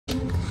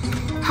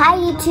Hi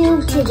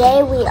YouTube,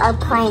 today we are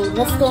playing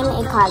this game.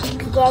 It called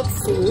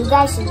PKXD. You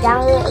guys should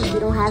download it if you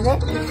don't have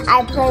it.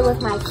 I play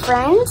with my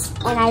friends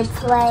and I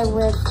play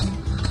with,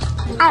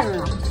 I don't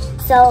know.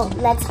 So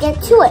let's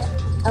get to it.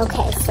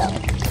 Okay, so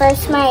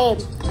first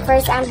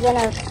I'm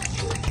gonna,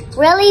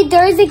 really?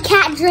 There's a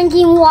cat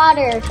drinking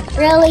water.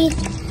 Really?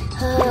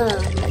 Oh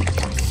my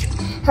gosh.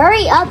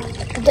 Hurry up.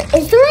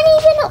 Is there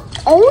even an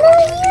owner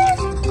here?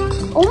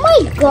 Oh my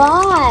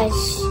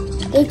gosh.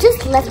 They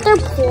just left their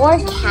poor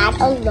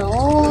cat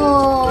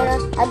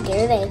alone. How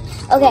dare they?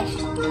 Okay.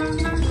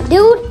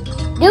 Dude,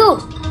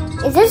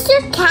 is this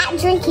your cat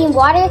drinking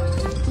water?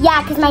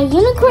 Yeah, because my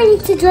unicorn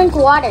needs to drink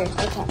water.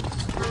 Okay.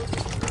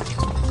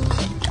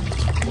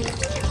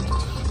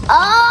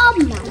 Oh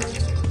my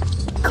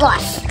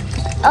gosh.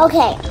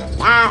 Okay.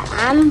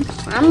 I'm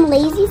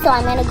lazy, so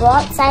I'm gonna go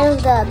outside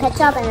of the pet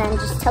shop and then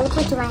just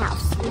teleport to my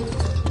house.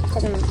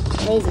 Because I'm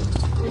lazy.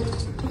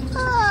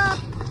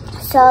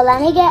 So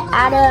let me get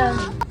out of...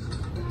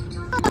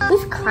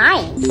 Who's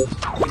crying?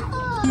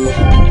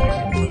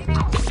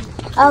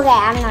 Okay,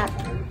 I'm not...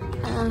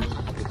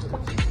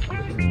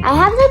 I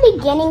have the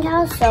beginning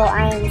house, so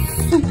I'm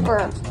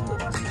super...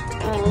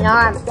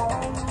 not...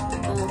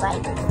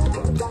 like...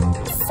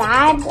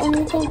 sad or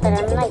anything, but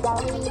I'm like...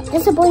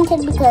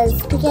 disappointed because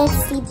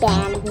PKXD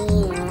banned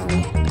me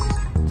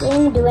and...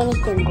 didn't do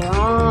anything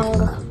wrong.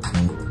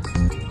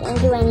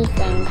 Didn't do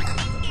anything.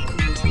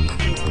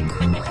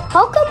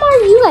 How come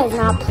are you guys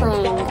not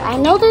playing? I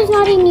know there's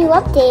not a new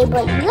update,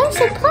 but you guys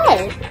should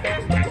play.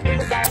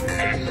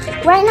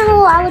 Right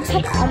now, I will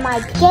check on my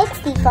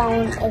PKXD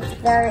phone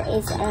if there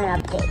is an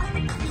update.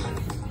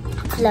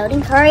 It's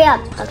loading. Hurry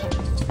up. Okay.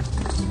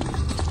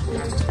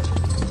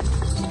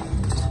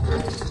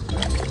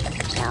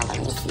 Now let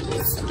me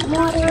see some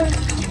water.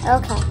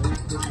 Okay.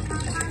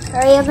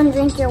 Hurry up and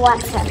drink your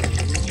water.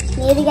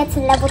 You need to get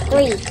to level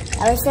 3.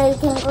 Or so you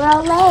can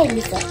grow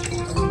legs.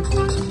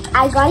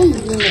 I got a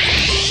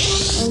unicorn.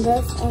 And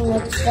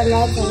it's the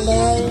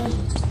legendary.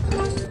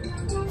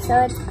 So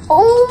it's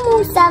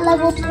almost at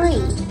level 3.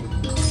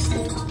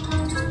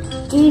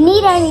 Do you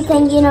need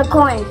anything,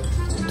 unicorn?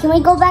 Can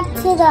we go back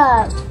to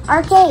the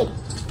arcade?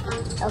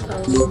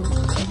 Okay.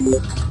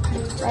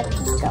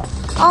 Let's go.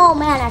 Oh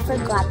man, I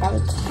forgot that we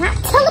can't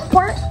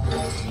teleport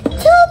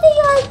to the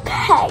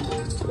arcade.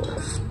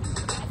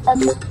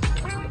 Okay.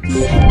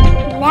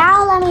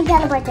 Now let me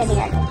teleport to the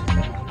arcade.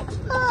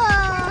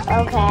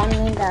 Okay, I'm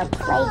in the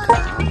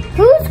playground.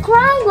 Who's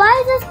crying? Why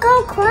is this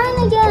girl crying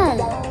again?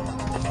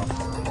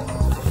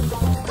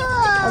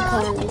 Okay,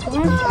 I'm making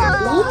her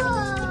happy.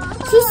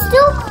 She's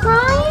still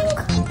crying?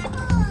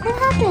 What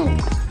happened?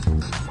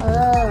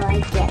 Oh, I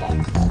get it.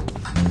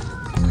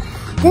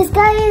 This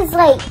guy is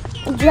like,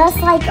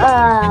 dressed like,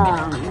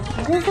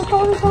 what is it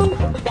called again?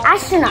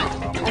 Astronaut.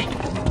 Okay.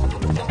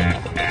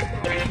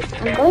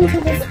 I'm going to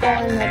this school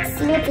and let's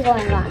see what's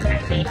going on.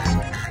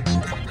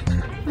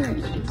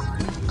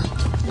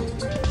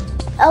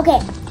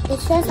 Okay, it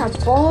says a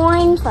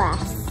boring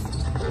class.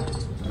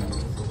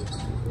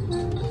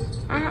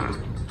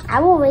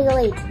 I will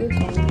regulate 2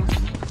 things.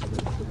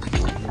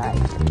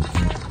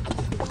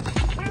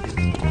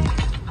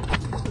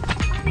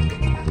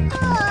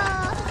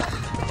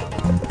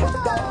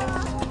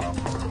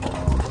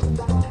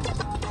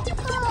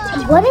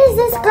 What is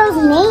this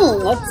girl's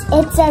name?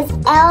 It says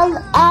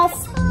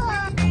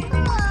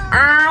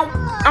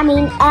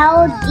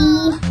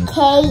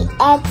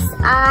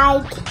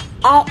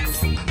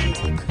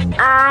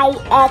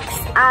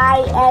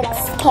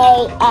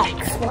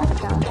What the?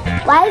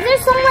 Why is there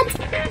so much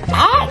X?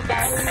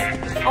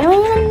 I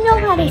don't even know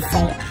how to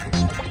say it.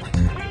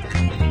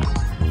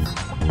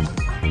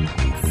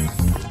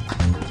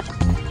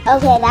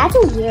 Okay, that's a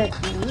weird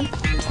name.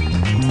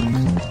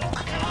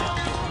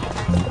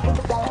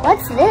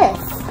 What's this?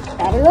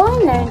 Better go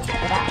in there and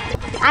check it out.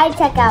 I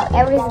check out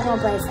every single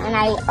place and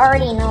I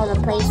already know the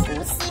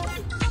places.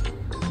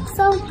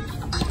 So,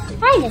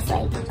 I just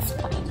like to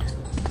explain.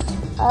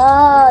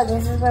 Oh,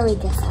 this is where we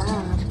just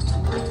are.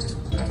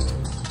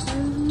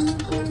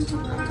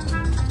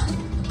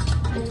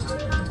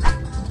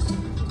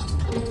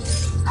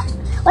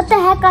 What the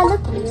heck? I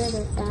look weird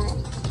with that.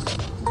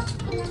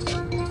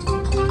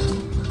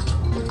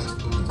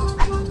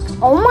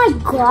 Oh my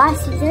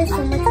gosh, is there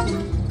so much?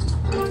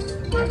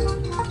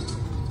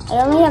 I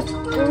only have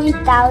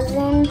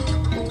 3,000.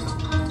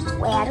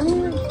 Wait, I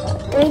don't know.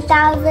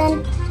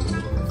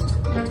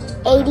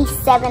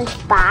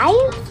 3,087.5? I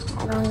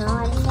don't know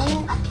how to say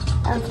it.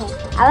 Okay,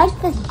 I like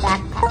this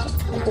backpack.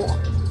 It's cool.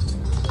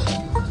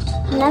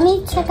 Let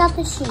me check out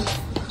the shoes.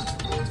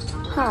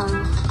 Huh.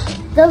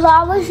 The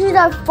lava shoes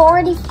are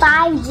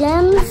 45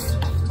 gems.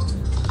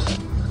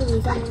 What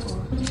is that for?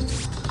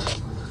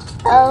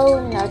 Oh,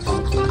 no,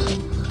 thank you.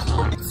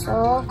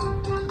 Cancel.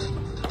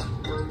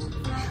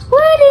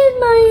 Where did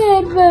my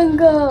headband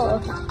go?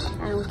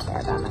 I don't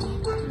care about my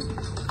headband.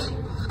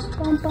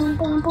 Boom, boom,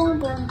 boom, boom,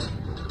 boom.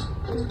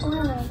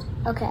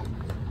 Okay.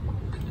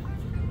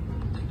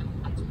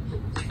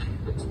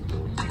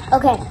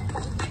 Okay.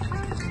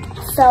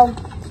 So,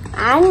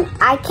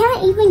 I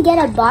can't even get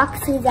a box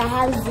because I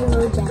have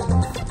 0 gems.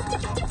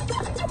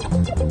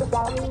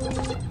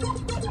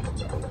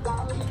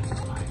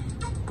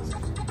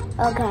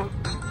 Okay.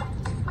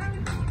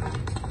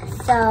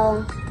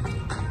 So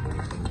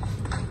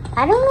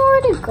I don't know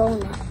where to go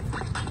now.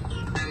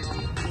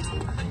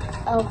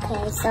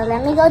 Okay, so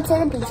let me go to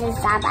the pizza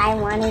shop. I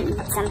want to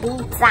eat some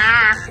pizza.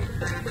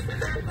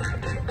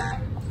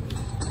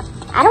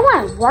 I don't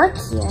want to work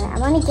here. I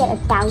want to get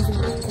 1,000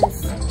 pizzas.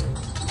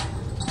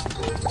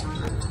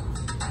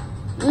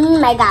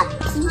 I got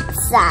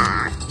pizza.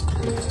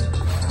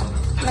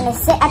 I'm going to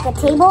sit at the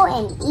table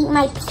and eat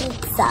my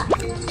pizza.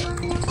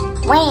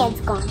 Wait,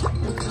 it's gone.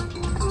 Okay.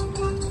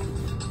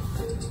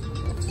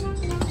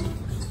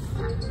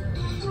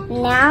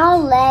 Now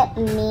let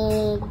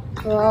me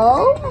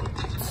go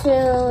to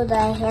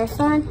the hair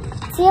salon,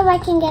 see if I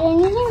can get a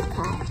new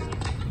haircut.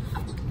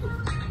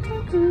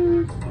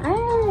 I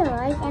don't really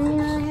like any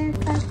other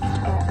haircuts.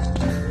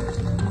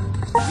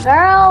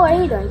 Girl, what are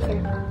you doing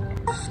here?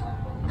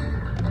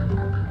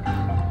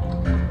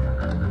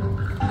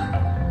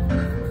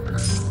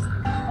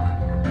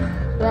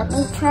 Let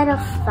me try to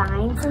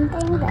find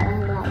something that I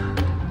like.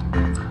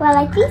 Well, I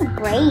like these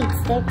braids,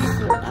 they're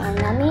cute. And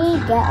let me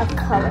get a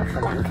color for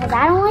them, because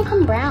I don't like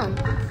them brown.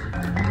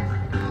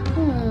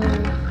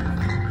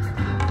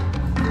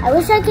 I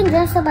wish I could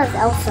dress up as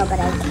Elsa, but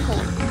I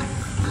can't.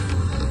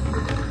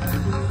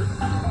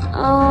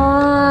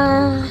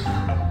 Nah.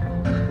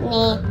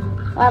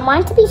 Well, I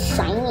want it to be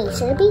shiny.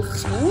 Should it be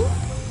shiny?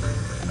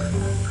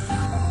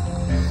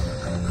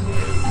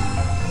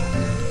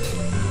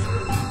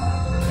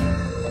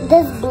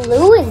 This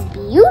blue is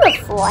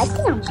beautiful. I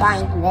think I'm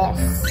buying this.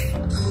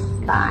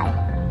 Bye.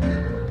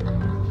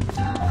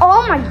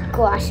 Oh my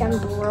gosh, I'm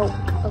broke.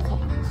 Okay.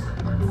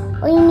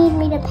 Well, you need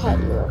me to pet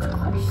you, of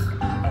course.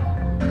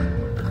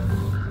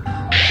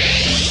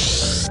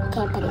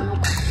 Can't pet you.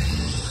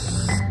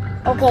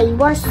 Okay, you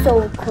are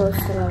so close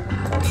to level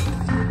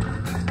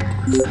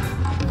 2.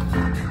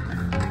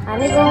 Let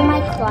me go in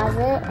my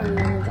closet and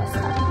then dress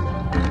up.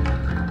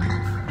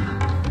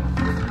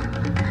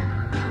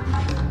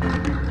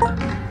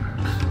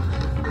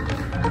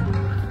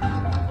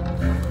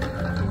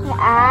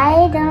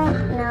 I don't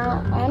know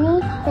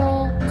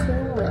anything to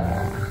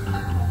wear.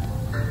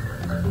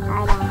 I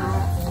don't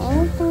have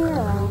anything to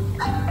wear.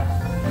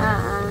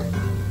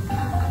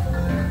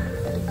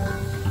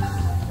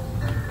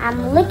 I'm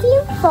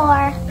looking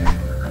for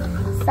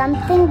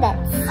something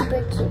that's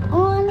super cute.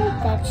 Oh, I like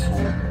that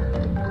shirt.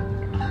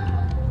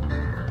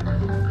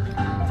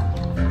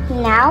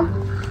 Now,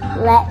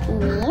 let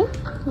me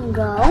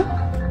go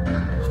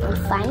and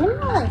find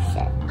another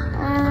shirt.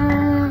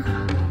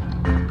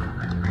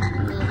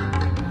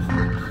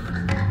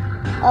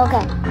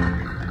 Okay.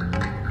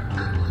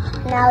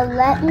 Now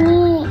let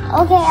me,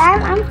 okay,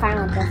 I'm fine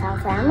with this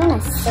outfit. I'm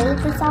gonna save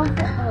this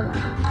outfit. Hold on.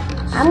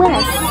 I'm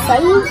gonna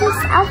save this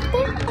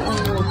outfit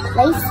and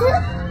replace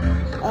it.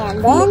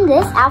 And then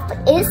this outfit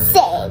is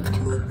saved.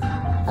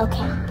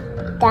 Okay.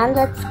 Then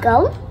let's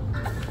go.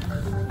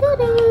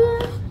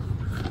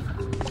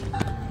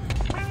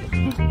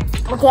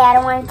 Okay, I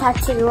don't want to talk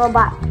to the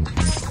robot.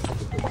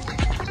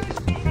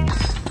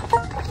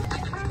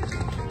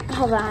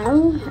 Hold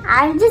on.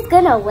 I'm just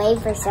gonna wait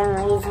for some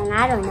reason.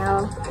 I don't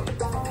know.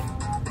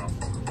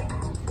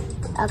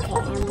 Okay,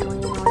 I'm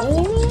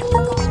waiting.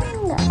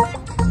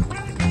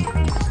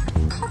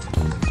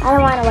 I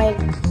don't want to wait.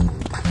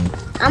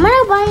 I'm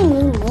gonna buy a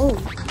new move.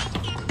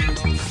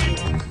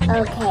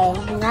 Okay,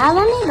 now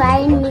let me buy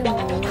a new move.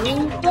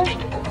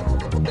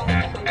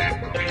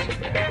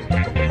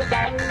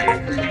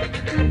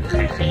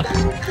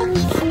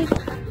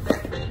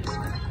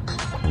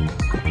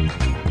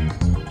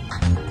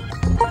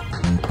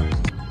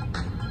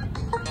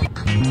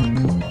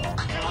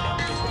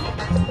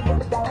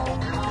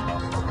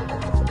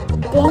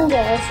 Dang it,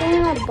 I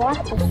shouldn't have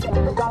bought this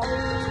one.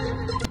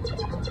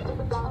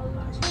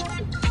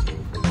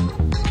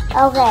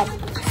 Okay,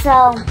 so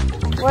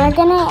we're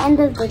gonna end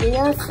the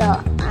video, so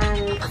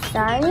I'm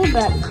sorry,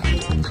 but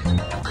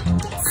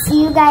see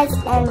you guys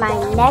in my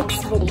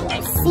next video.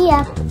 See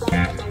ya!